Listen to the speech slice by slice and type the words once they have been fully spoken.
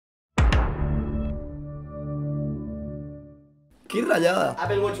¡Qué rayada!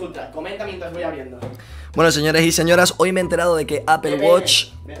 Apple Watch Ultra, comenta mientras voy abriendo. Bueno, señores y señoras, hoy me he enterado de que Apple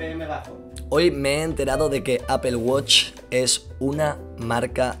Watch... Me bajo. Hoy me he enterado de que Apple Watch es una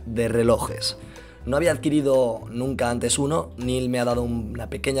marca de relojes. No había adquirido nunca antes uno, Neil me ha dado una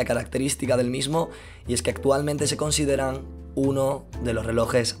pequeña característica del mismo, y es que actualmente se consideran uno de los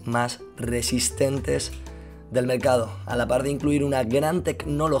relojes más resistentes del mercado, a la par de incluir una gran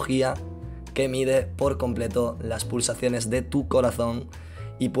tecnología que mide por completo las pulsaciones de tu corazón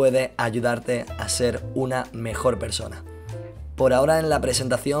y puede ayudarte a ser una mejor persona. Por ahora en la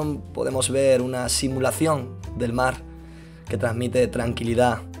presentación podemos ver una simulación del mar que transmite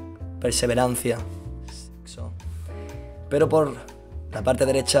tranquilidad, perseverancia, sexo. Pero por la parte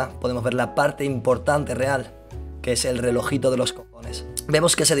derecha podemos ver la parte importante real, que es el relojito de los cojones.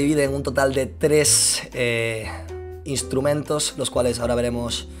 Vemos que se divide en un total de 3 instrumentos, los cuales ahora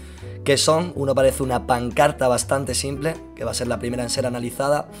veremos qué son. Uno parece una pancarta bastante simple, que va a ser la primera en ser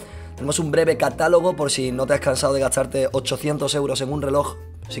analizada. Tenemos un breve catálogo por si no te has cansado de gastarte 800 euros en un reloj,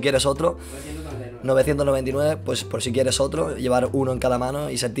 si quieres otro. 999, pues por si quieres otro, llevar uno en cada mano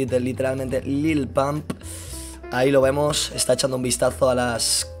y sentirte literalmente Lil Pump. Ahí lo vemos, está echando un vistazo a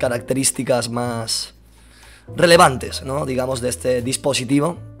las características más relevantes, ¿no? Digamos, de este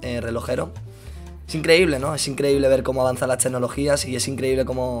dispositivo relojero. Es increíble, ¿no? Es increíble ver cómo avanzan las tecnologías y es increíble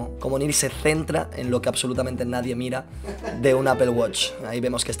cómo Neil se centra en lo que absolutamente nadie mira de un Apple Watch. Ahí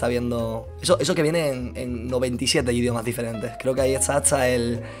vemos que está viendo... Eso que viene en 97 idiomas diferentes. Creo que ahí está hasta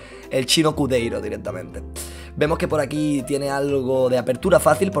el chino cudeiro directamente. Vemos que por aquí tiene algo de apertura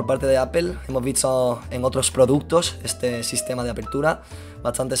fácil por parte de Apple. Hemos visto en otros productos este sistema de apertura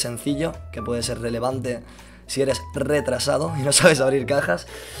bastante sencillo, que puede ser relevante si eres retrasado y no sabes abrir cajas.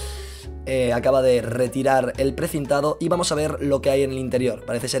 Acaba de retirar el precintado y vamos a ver lo que hay en el interior.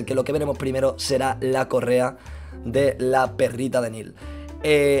 Parece ser que lo que veremos primero será la correa de la perrita de Neil.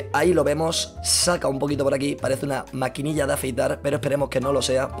 Ahí lo vemos, saca un poquito por aquí, parece una maquinilla de afeitar, pero esperemos que no lo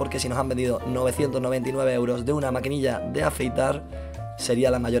sea, porque si nos han vendido 999 euros de una maquinilla de afeitar,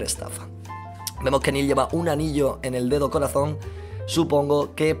 sería la mayor estafa. Vemos que Neil lleva un anillo en el dedo corazón,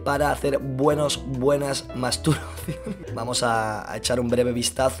 supongo que para hacer buenas masturbaciones. Vamos a echar un breve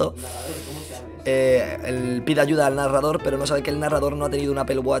vistazo. Él pide ayuda al narrador, pero no sabe que el narrador no ha tenido un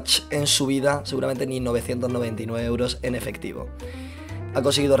Apple Watch en su vida, seguramente ni 999 euros en efectivo. Ha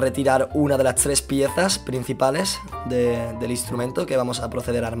conseguido retirar una de las 3 piezas principales del instrumento que vamos a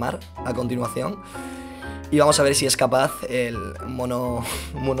proceder a armar a continuación. Y vamos a ver si es capaz el mono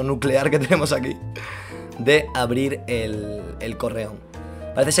nuclear que tenemos aquí de abrir el correón.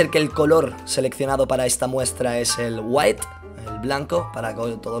 Parece ser que el color seleccionado para esta muestra es el white, el blanco, para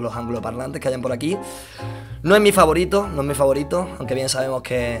todos los angloparlantes que hayan por aquí. No es mi favorito, aunque bien sabemos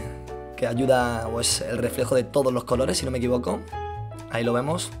que ayuda, o es el reflejo de todos los colores, si no me equivoco. Ahí lo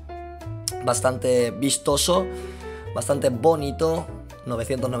vemos, bastante vistoso, bastante bonito,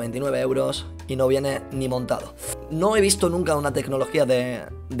 999 euros y no viene ni montado. No he visto nunca una tecnología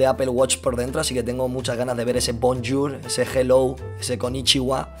de Apple Watch por dentro, así que tengo muchas ganas de ver ese bonjour, ese hello, ese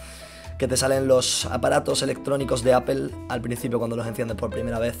konnichiwa que te salen los aparatos electrónicos de Apple al principio cuando los enciendes por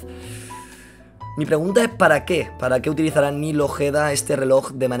primera vez. Mi pregunta es ¿para qué? ¿Para qué utilizará nilojeda este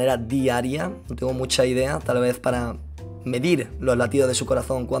reloj de manera diaria? No tengo mucha idea, tal vez para medir los latidos de su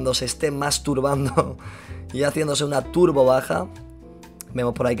corazón cuando se esté masturbando y haciéndose una turbo baja.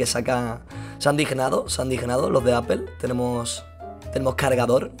 Vemos por ahí que se han dignado los de Apple. Tenemos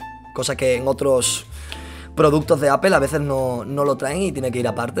cargador, cosa que en otros productos de Apple a veces no lo traen y tiene que ir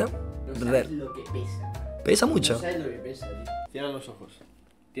aparte. No sabes lo que pesa. ¿Pesa mucho? No sabes lo que pesa, tío. Cierra los ojos.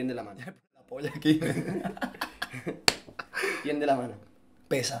 Tiende la mano. La polla aquí. Tiende la mano.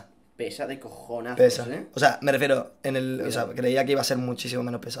 Pesa. Pesa de cojonazos, Pesa. ¿eh? O sea, me refiero, o sea, creía que iba a ser muchísimo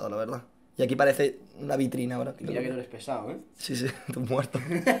menos pesado, la verdad. Y aquí parece una vitrina ahora. Mira que no eres pesado, ¿eh? Sí, tú muerto.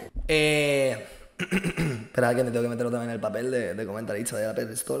 Espera, que me tengo que meterlo también en el papel de comentarista de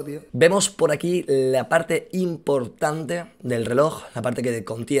Apple Store, tío. Vemos por aquí la parte importante del reloj, la parte que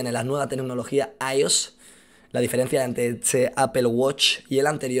contiene la nueva tecnología iOS. La diferencia entre este Apple Watch y el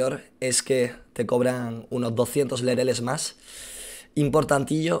anterior es que te cobran unos 200 lereles más.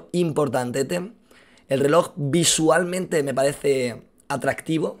 Importantillo, importantete. El reloj visualmente me parece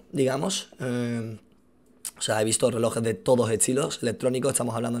atractivo, digamos. O sea, he visto relojes de todos estilos, electrónicos,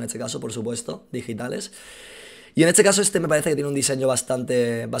 estamos hablando en este caso, por supuesto, digitales. Y en este caso este me parece que tiene un diseño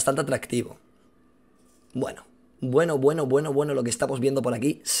bastante atractivo. Bueno lo que estamos viendo por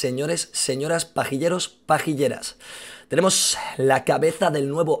aquí, señores, señoras, pajilleros, pajilleras. Tenemos la cabeza del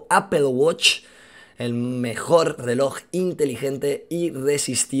nuevo Apple Watch, el mejor reloj inteligente y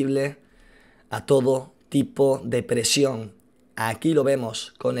resistible a todo tipo de presión Aquí lo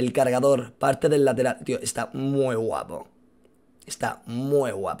vemos, con el cargador, parte del lateral. Tío, está muy guapo. Está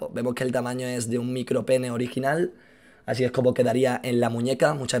muy guapo. Vemos que el tamaño es de un micropene original. Así es como quedaría en la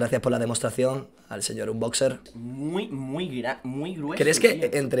muñeca. Muchas gracias por la demostración al señor Unboxer. Muy grueso. ¿Crees que tío?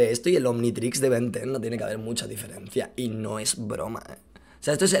 entre esto y el Omnitrix de Ben 10 no tiene que haber mucha diferencia? Y no es broma, ¿eh? O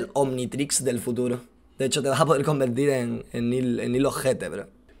sea, esto es el Omnitrix del futuro. De hecho, te vas a poder convertir en nilojeda, bro.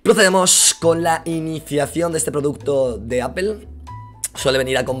 Procedemos con la iniciación de este producto de Apple. Suele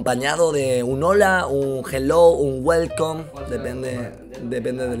venir acompañado de un hola, un hello, un welcome,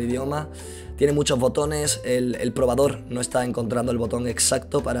 depende del idioma. Tiene muchos botones, el probador no está encontrando el botón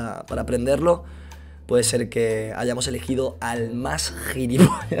exacto para prenderlo. Puede ser que hayamos elegido al más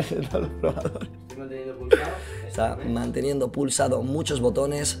gilipollas de todos los probadores. Está manteniendo pulsado muchos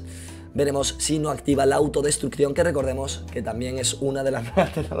botones. Veremos si no activa la autodestrucción, que recordemos que también es una de las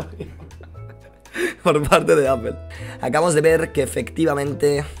nuevas tecnologías por parte de Apple. Acabamos de ver que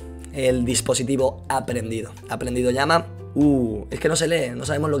efectivamente el dispositivo ha prendido. Ha prendido llama. Es que no se lee, no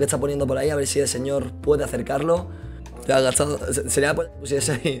sabemos lo que está poniendo por ahí. A ver si el señor puede acercarlo. Se ha gastado, sería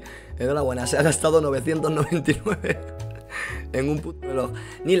pusiese ahí. Enhorabuena, se ha gastado 999 en un puto reloj.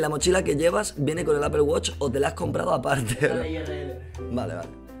 Ni la mochila que llevas viene con el Apple Watch o te la has comprado aparte. Vale.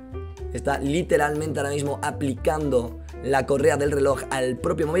 Está literalmente ahora mismo aplicando la correa del reloj al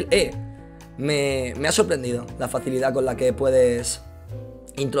propio móvil. Me ha sorprendido la facilidad con la que puedes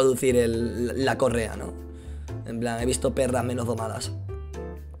introducir la correa, ¿no? En plan, he visto perras menos domadas.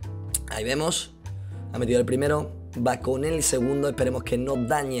 Ahí vemos. Ha metido el primero. Va con el segundo. Esperemos que no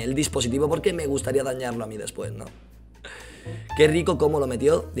dañe el dispositivo, porque me gustaría dañarlo a mí después, ¿no? Qué rico cómo lo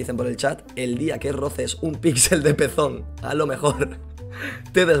metió, dicen por el chat. El día que roces un píxel de pezón, a lo mejor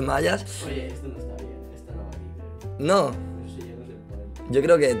te desmayas. Oye, esto no está bien. Esto no va aquí. No. Sí, yo no sé por qué. Yo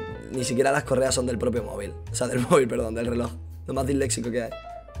creo que ni siquiera las correas son del propio móvil. O sea, del móvil, perdón, del reloj. Lo más disléxico que hay.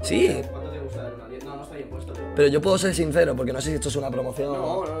 Sí. ¿Cuánto te gusta dar una 10? No, no está bien puesto. Pero yo puedo ser sincero, porque no sé si esto es una promoción.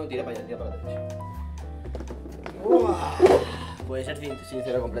 No, tira para allá, tira para la derecha. Puede ser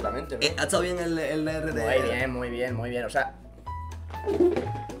sincero completamente, ¿no? ¿Ha estado bien el RD? Muy bien. O sea,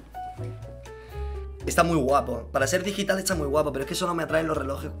 está muy guapo. Para ser digital está muy guapo, pero es que solo me atraen los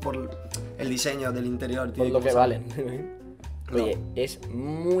relojes por el diseño del interior, tío. por lo que valen. Oye, es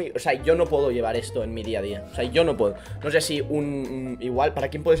muy... O sea, yo no puedo llevar esto en mi día a día. O sea, yo no puedo. No sé si igual, ¿para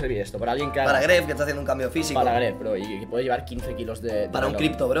quién puede servir esto? Para alguien que haga... Para Gref, que está haciendo un cambio físico. Para Gref, bro, y que puede llevar 15 kilos de para un reloj.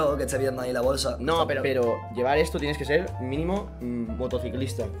 cripto, bro, que esté viendo ahí la bolsa. No, pero llevar esto tienes que ser mínimo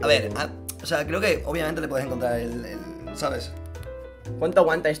motociclista. A ver, o sea, creo que obviamente le puedes encontrar ¿sabes? ¿Cuánto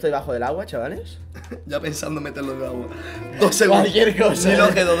aguanta esto debajo del agua, chavales? Ya pensando en meterlo en agua. 2 segundos. Cualquier cosa.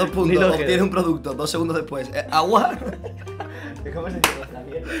 Nilojeda, 2 puntos. Nilojeda. Obtiene un producto. 2 segundos después. Agua. ¿Cómo se llama la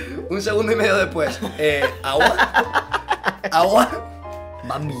mierda? 1 segundo y medio después. Agua. Agua.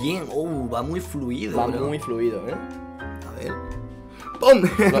 Va bien. Va muy fluido. Va bro. muy fluido, ¿eh? A ver. ¡Pum!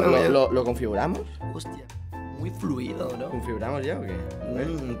 ¿Lo configuramos? Hostia. Muy fluido, ¿no? ¿Configuramos ya o qué?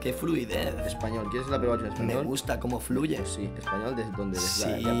 Qué fluidez. Español, ¿quieres la prueba en español? Me gusta cómo fluye. Sí, español, ¿desde dónde? Sí.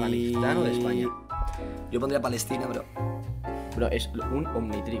 ¿De Afganistán o de España? Yo pondría Palestina, bro. Bro, es un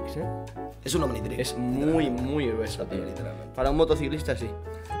Omnitrix, ¿eh? Es un Omnitrix. Es muy grueso, tío. Literalmente. Para un motociclista, sí.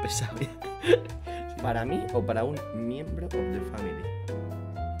 Pesado. ¿Para mí o para un miembro of the family?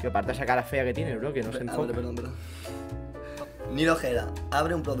 Que aparte esa cara fea que tiene, bro, que no se enfoca. Perdón. Nilojeda,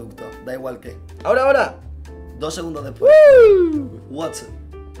 abre un producto, da igual qué. ¡Ahora! 2 segundos después. What's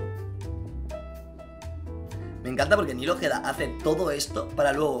Me encanta porque Nilojeda hace todo esto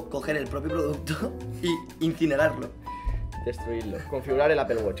para luego coger el propio producto y incinerarlo. Destruirlo. Configurar el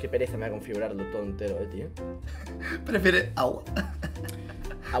Apple Watch. Qué pereza me va a configurarlo todo entero, tío. Prefiere agua.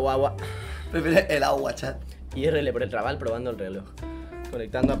 Agua. Prefiere el agua, chat. Y RL por el trabajo probando el reloj.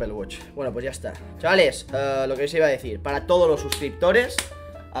 Conectando Apple Watch. Bueno, pues ya está. Chavales, lo que os iba a decir. Para todos los suscriptores,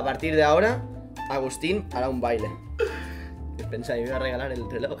 a partir de ahora, Agustín hará un baile. ¿Qué pensáis? Me iba a regalar el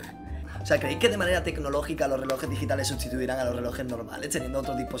reloj. O sea, ¿creéis que de manera tecnológica los relojes digitales sustituirán a los relojes normales, teniendo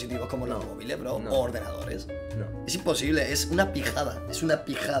otros dispositivos como los móviles, bro? No. O ordenadores. No. Es imposible, es una pijada. Es una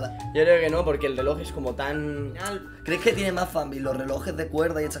pijada. Yo creo que no, porque el reloj es como tan... ¿Crees que tiene más fanbase los relojes de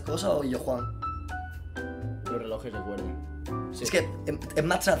cuerda y estas cosas o yo, Juan? Los relojes de cuerda. Sí. Es que es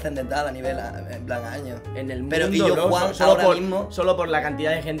más trascendental a nivel, en plan, año. En el mundo, Pero y yo, bro, Juan, solo ahora por, mismo... solo por la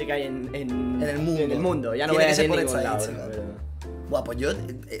cantidad de gente que hay en el mundo. En el mundo. Ya no Tiene voy a que ser decir por ningún lado, estadística. pero... Buah, pues yo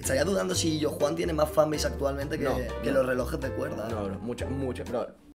estaría dudando si yo, Juan, tiene más fanbase actualmente que No. los relojes de cuerda. No, bro, mucho, bro.